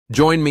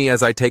Join me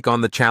as I take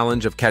on the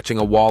challenge of catching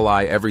a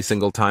walleye every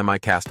single time I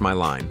cast my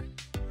line.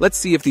 Let's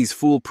see if these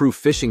foolproof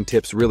fishing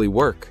tips really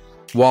work.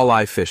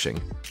 Walleye fishing.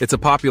 It's a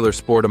popular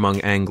sport among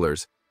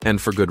anglers,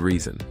 and for good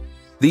reason.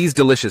 These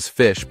delicious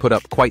fish put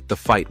up quite the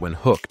fight when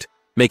hooked,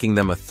 making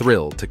them a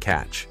thrill to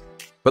catch.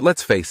 But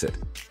let's face it,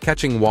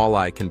 catching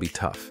walleye can be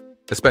tough,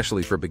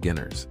 especially for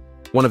beginners.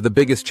 One of the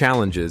biggest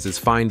challenges is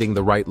finding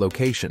the right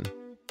location.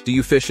 Do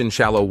you fish in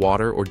shallow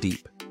water or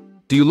deep?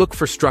 Do you look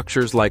for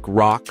structures like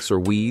rocks or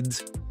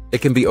weeds?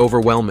 It can be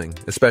overwhelming,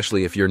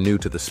 especially if you're new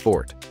to the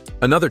sport.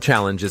 Another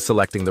challenge is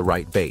selecting the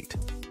right bait.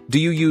 Do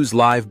you use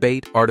live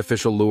bait,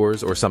 artificial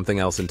lures, or something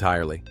else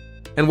entirely?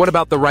 And what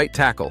about the right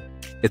tackle?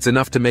 It's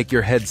enough to make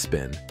your head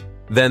spin.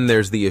 Then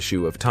there's the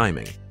issue of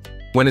timing.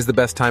 When is the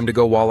best time to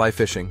go walleye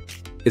fishing?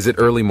 Is it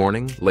early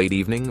morning, late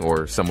evening,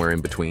 or somewhere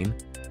in between?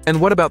 And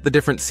what about the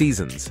different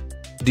seasons?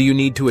 Do you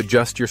need to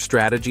adjust your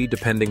strategy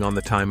depending on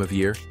the time of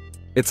year?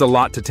 It's a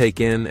lot to take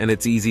in, and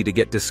it's easy to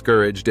get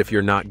discouraged if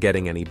you're not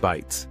getting any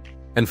bites.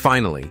 And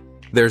finally,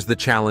 there's the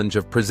challenge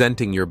of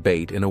presenting your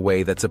bait in a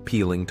way that's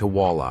appealing to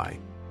walleye.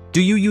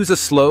 Do you use a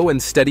slow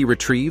and steady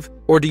retrieve,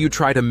 or do you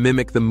try to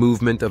mimic the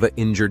movement of an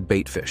injured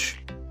baitfish?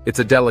 It's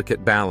a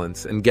delicate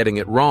balance, and getting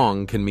it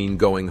wrong can mean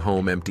going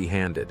home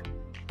empty-handed.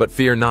 But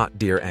fear not,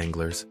 dear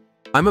anglers.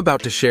 I'm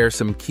about to share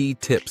some key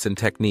tips and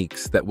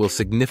techniques that will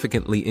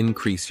significantly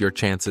increase your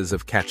chances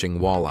of catching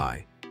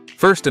walleye.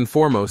 First and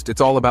foremost,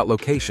 it's all about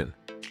location.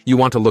 You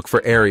want to look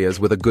for areas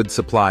with a good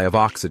supply of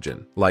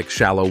oxygen, like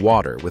shallow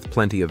water with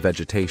plenty of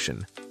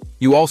vegetation.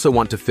 You also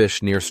want to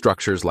fish near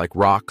structures like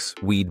rocks,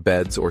 weed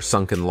beds, or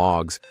sunken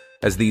logs,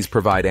 as these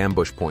provide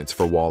ambush points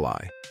for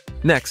walleye.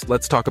 Next,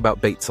 let's talk about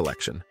bait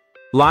selection.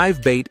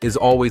 Live bait is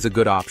always a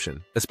good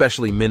option,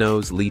 especially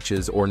minnows,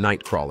 leeches, or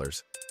night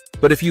crawlers.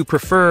 But if you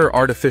prefer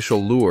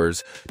artificial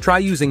lures, try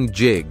using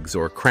jigs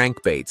or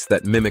crankbaits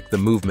that mimic the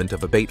movement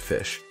of a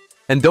baitfish.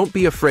 And don't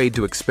be afraid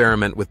to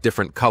experiment with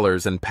different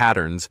colors and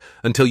patterns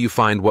until you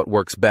find what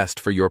works best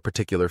for your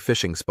particular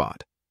fishing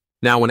spot.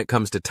 Now, when it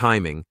comes to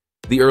timing,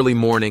 the early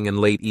morning and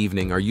late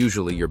evening are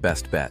usually your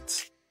best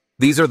bets.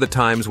 These are the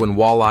times when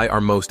walleye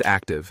are most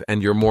active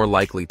and you're more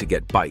likely to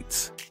get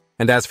bites.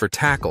 And as for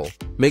tackle,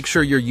 make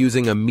sure you're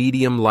using a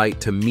medium-light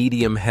to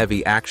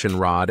medium-heavy action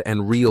rod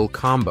and reel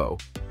combo,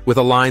 with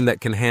a line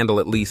that can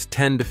handle at least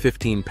 10 to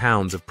 15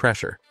 pounds of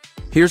pressure.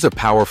 Here's a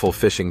powerful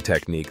fishing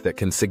technique that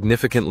can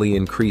significantly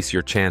increase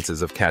your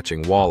chances of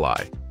catching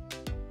walleye.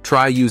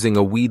 Try using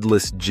a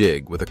weedless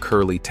jig with a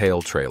curly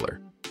tail trailer.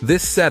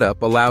 This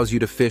setup allows you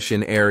to fish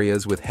in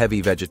areas with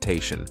heavy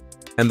vegetation,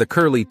 and the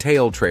curly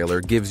tail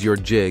trailer gives your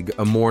jig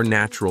a more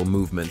natural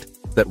movement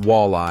that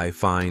walleye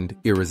find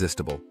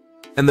irresistible.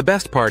 And the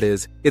best part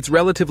is, it's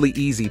relatively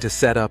easy to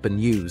set up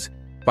and use.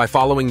 By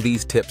following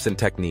these tips and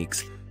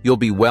techniques, you'll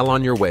be well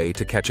on your way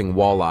to catching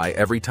walleye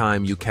every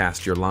time you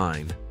cast your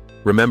line.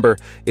 Remember,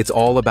 it's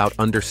all about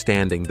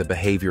understanding the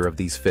behavior of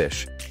these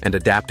fish and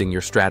adapting your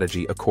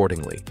strategy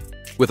accordingly.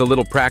 With a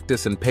little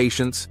practice and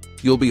patience,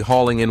 you'll be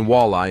hauling in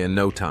walleye in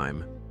no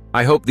time.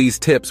 I hope these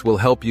tips will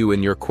help you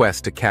in your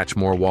quest to catch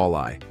more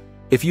walleye.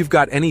 If you've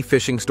got any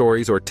fishing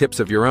stories or tips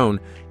of your own,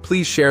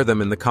 please share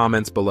them in the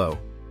comments below.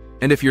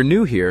 And if you're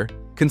new here,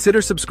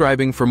 consider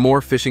subscribing for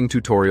more fishing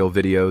tutorial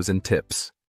videos and tips.